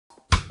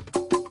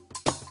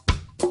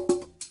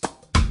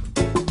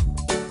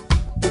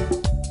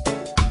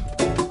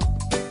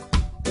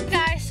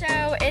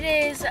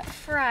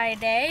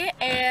Friday,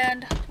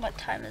 and what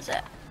time is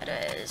it? It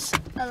is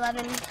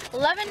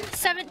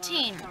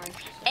 11:17,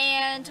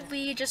 and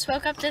we just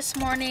woke up this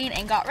morning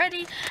and got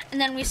ready, and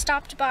then we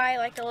stopped by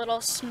like a little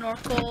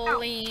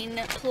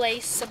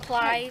snorkeling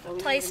supply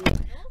place.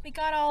 We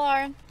got all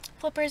our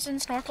flippers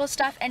and snorkel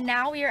stuff, and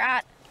now we are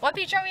at, what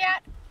beach are we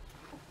at?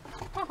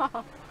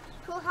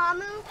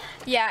 Kuhamu?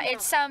 Yeah,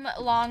 it's some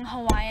long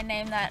Hawaiian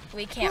name that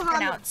we can't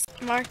pronounce.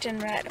 Marked in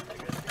red.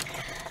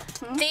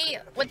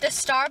 With the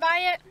star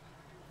by it.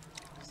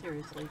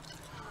 Seriously.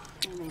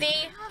 What was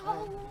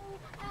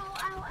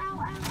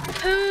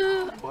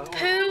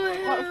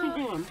he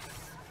doing?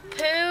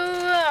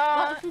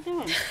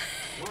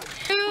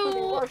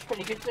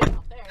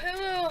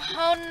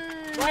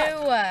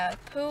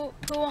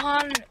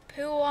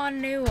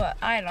 Puhanua.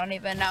 I don't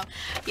even know.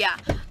 Yeah.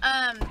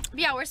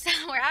 Yeah, we're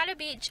at a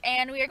beach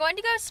and we are going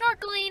to go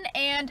snorkeling,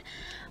 and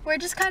we're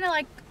just kind of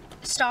like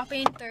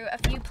stopping through a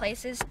few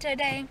places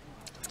today.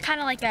 It's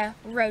kind of like a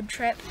road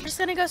trip. We're just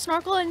gonna go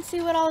snorkel and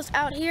see what all is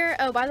out here.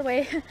 Oh, by the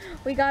way,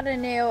 we got a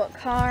new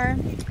car,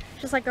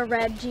 just like a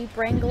red Jeep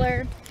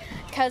Wrangler,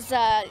 because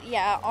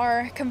yeah,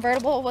 our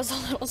convertible was a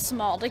little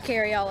small to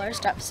carry all our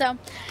stuff. So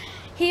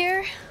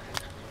here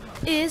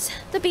is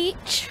the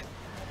beach.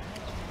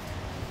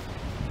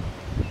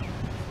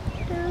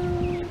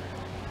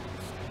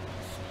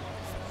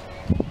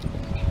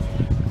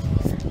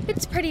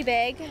 It's pretty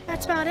big.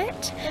 That's about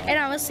it. And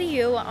I will see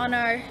you on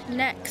our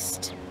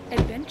next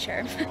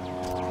adventure.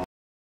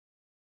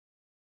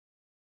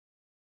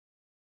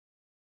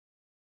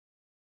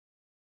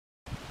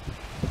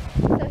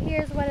 So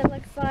here's what it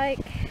looks like.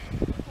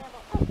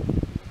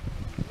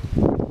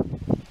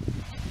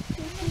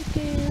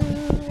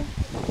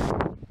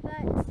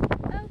 That's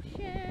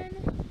ocean.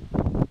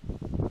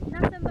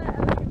 Nothing but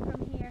ocean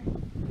from here.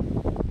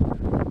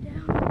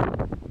 Down.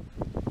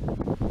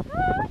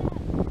 Ah,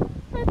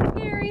 that's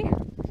scary.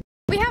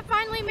 We have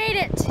finally made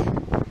it to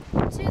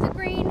the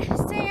green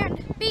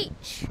sand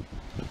beach.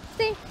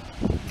 See?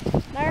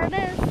 There it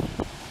is.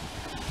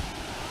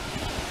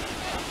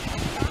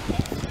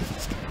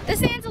 The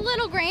sand's a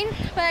little green,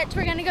 but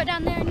we're gonna go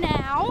down there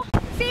now.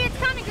 See, it's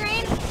kind of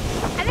green,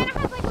 and then it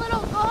has like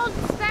little gold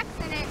specks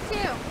in it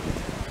too.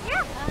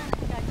 Yeah.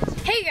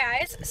 Hey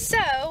guys, so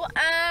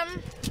I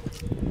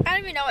don't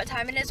even know what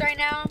time it is right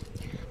now,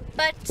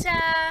 but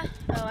oh,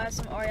 I have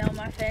some Oreo on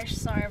my fish.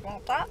 Sorry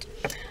about that.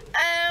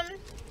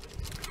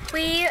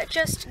 We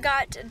just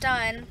got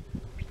done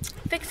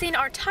fixing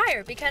our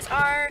tire because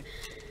our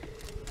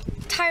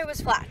tire was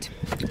flat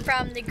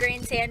from the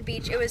green sand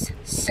beach. It was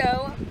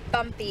so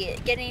bumpy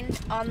getting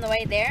on the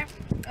way there,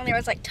 and there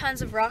was like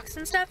tons of rocks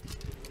and stuff,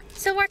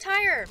 so our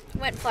tire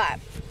went flat.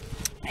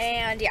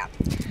 And yeah,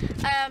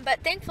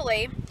 but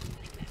thankfully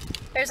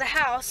there's a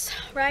house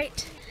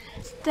right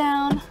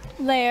down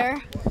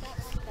there.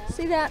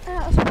 See that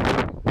house?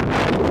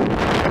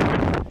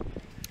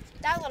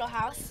 That little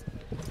house.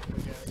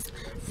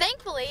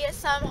 Thankfully,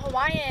 some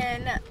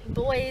Hawaiian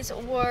boys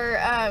were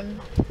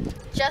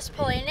just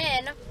pulling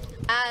in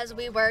as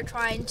we were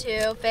trying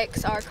to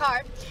fix our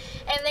car,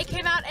 and they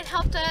came out and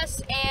helped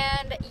us,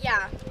 and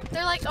yeah,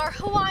 they're like our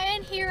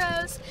Hawaiian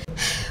heroes.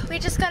 We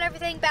just got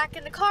everything back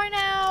in the car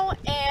now,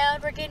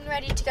 and we're getting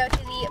ready to go to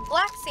the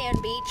black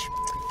sand beach.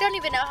 Don't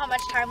even know how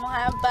much time we'll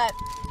have, but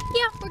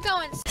yeah, we're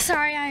going.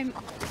 Sorry, I'm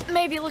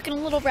maybe looking a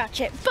little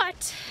ratchet,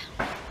 but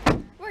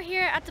we're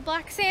here at the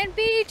black sand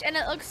beach, and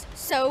it looks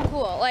so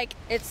cool. Like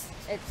it's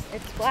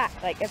black,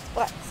 like it's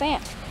black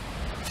sand.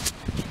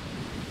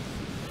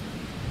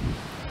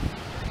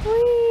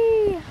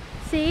 Whee!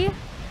 See? Oh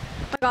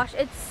my gosh,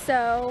 it's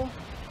so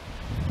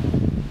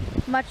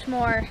much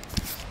more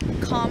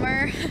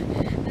calmer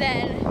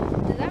than,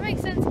 does that make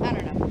sense? I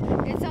don't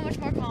know. It's so much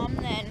more calm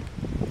than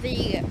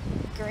the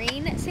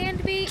green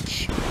sand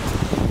beach.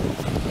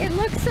 It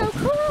looks so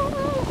cool.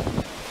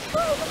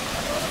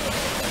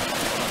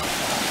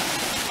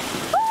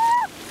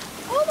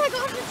 Oh my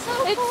gosh, it's so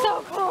cool. It's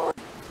so cool.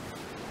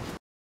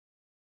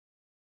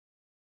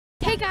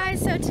 Hey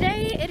guys, so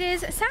today it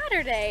is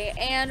Saturday,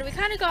 and we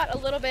kind of got a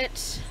little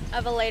bit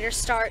of a later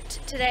start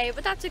today,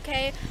 but that's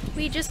okay.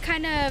 We just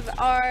kind of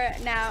are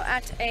now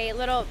at a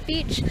little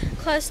beach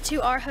close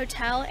to our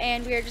hotel,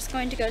 and we are just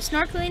going to go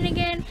snorkeling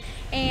again,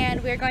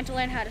 and we're going to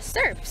learn how to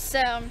surf.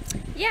 So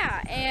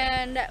yeah,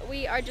 and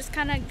we are just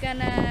kind of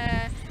gonna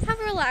have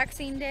a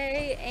relaxing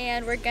day,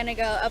 and we're gonna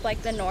go up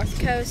like the north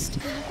coast.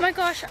 Oh my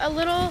gosh, a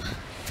little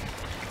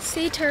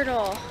sea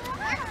turtle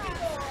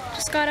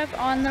just got up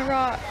on the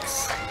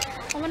rocks.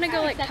 I want to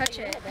go like touch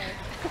it.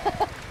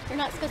 You're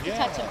not supposed to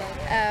touch them.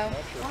 Oh.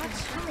 Watch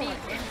your feet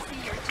and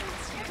see your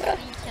toes.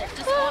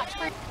 Just watch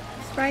for.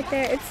 It's right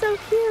there. It's so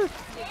cute.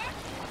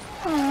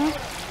 Aww.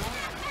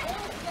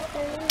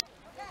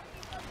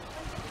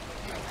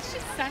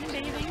 She's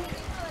sunbathing.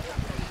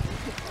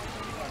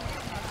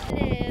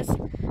 It is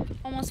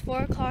almost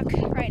 4 o'clock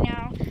right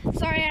now.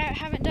 Sorry, I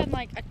haven't done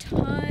like a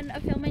ton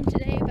of filming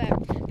today,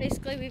 but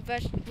basically we've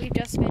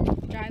just been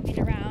driving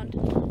around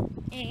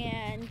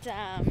and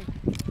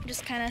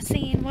just kind of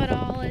seeing what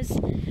all is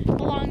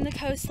along the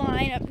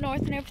coastline up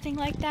north and everything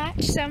like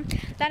that. So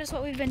that is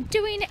what we've been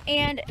doing,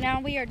 and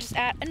now we are just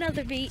at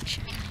another beach.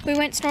 We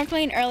went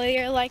snorkeling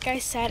earlier, like I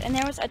said, and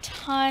there was a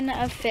ton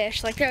of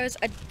fish. Like, there was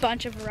a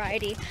bunch of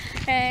variety,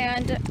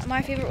 and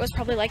my favorite was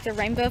probably like the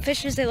rainbow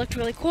fishes. They looked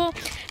really cool.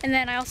 And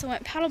then I also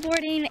went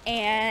paddleboarding,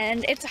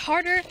 and it's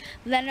harder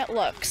than it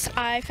looks.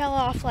 I fell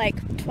off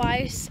like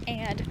twice,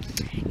 and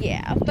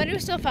yeah, but it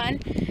was still fun.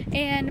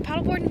 And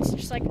paddleboarding is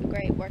just like a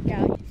great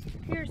workout.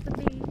 Here's the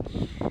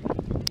beach.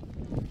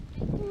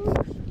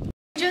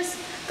 Just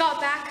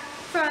got back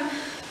from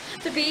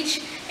the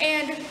beach,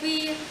 and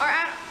we are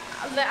at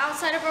the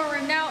outside of our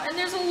room now, and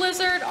there's a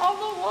lizard on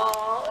the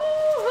wall.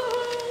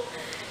 Ooh.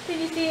 Can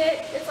you see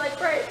it? It's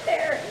like right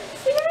there.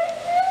 See it?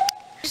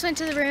 Just went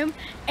to the room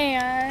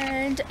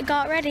and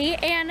got ready,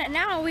 and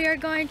now we are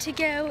going to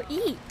go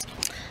eat.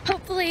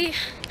 Hopefully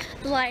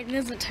the lighting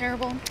isn't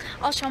terrible.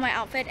 I'll show my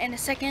outfit in a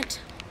second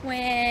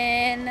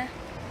when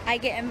I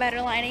get in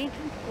better lighting.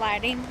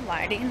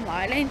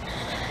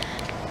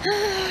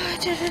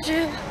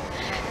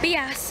 But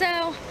yeah,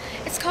 so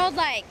it's called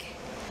like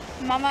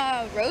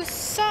Mama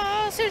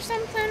Rosas or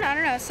something. I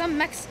don't know, some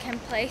Mexican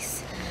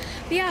place.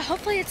 But yeah,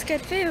 hopefully it's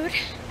good food.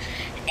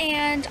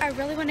 And I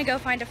really want to go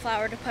find a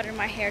flower to put in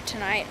my hair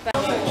tonight. But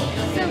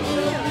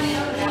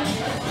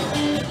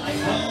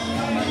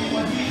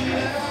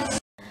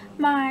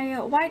my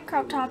white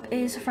crop top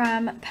is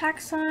from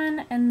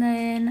PacSun, and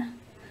then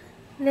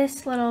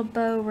this little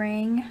bow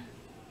ring,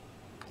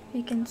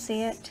 you can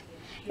see it,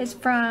 is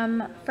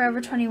from Forever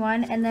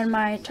 21, and then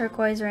my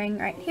turquoise ring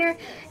right here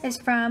is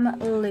from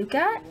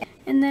Luca.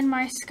 And then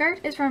my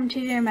skirt is from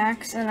TJ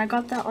Maxx, and I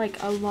got that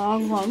like a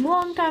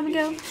long time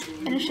ago,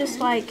 and it's just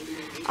like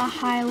a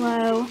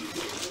high-low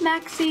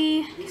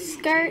maxi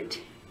skirt.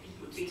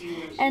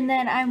 And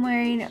then I'm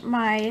wearing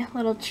my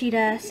little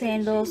cheetah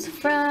sandals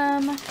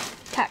from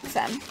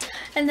PacSun.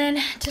 And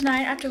then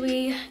tonight, after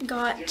we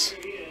got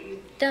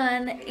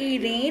done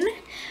eating,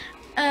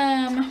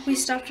 we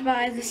stopped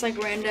by this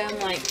like random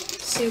like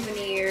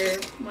souvenir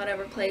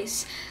whatever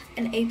place,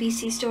 an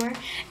ABC store,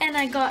 and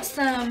I got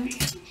some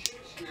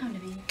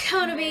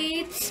Kona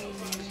beads,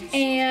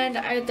 and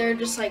they're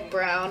just like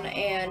brown,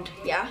 and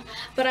yeah,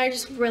 but I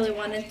just really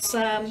wanted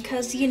some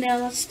because, you know,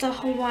 that's the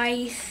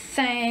Hawaii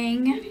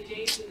thing.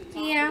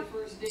 Yeah.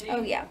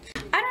 Oh yeah.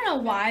 I don't know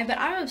why, but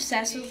I'm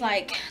obsessed with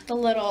like the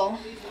little,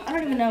 I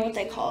don't even know what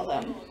they call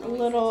them, the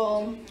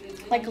little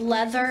like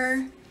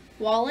leather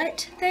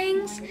wallet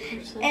things,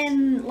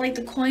 and like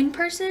the coin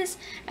purses,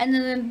 and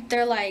then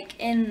they're like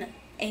in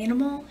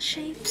animal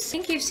shapes. I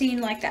think you've seen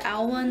like the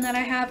owl one that I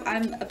have.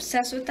 I'm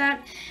obsessed with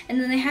that.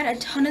 And then they had a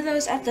ton of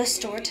those at the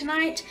store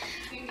tonight,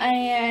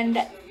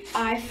 and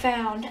I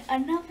found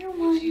another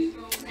one.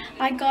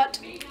 I got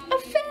a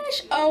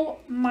fish. Oh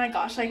my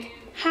gosh, like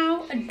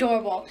how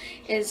adorable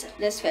is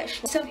this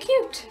fish? So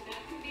cute.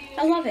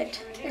 I love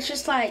it. It's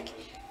just like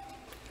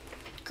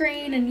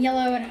green and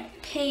yellow and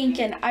pink,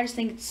 and I just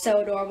think it's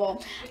so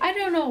adorable. I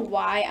don't know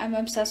why I'm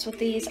obsessed with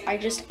these. I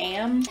just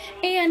am.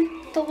 And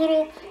the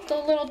little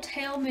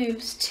tail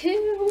moves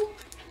too.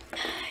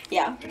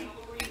 Yeah,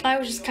 I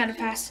was just kind of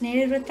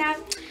fascinated with that.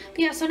 But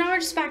yeah, so now we're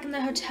just back in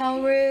the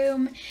hotel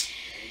room,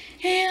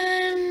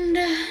 and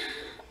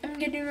I'm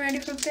getting ready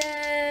for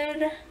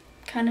bed.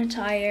 Kind of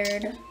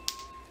tired.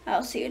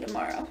 I'll see you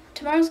tomorrow.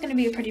 Tomorrow's gonna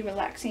be a pretty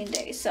relaxing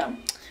day, so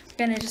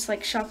gonna just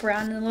like shop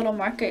around in the little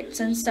markets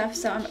and stuff,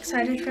 so I'm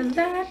excited for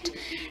that.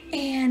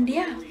 And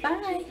yeah,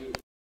 bye.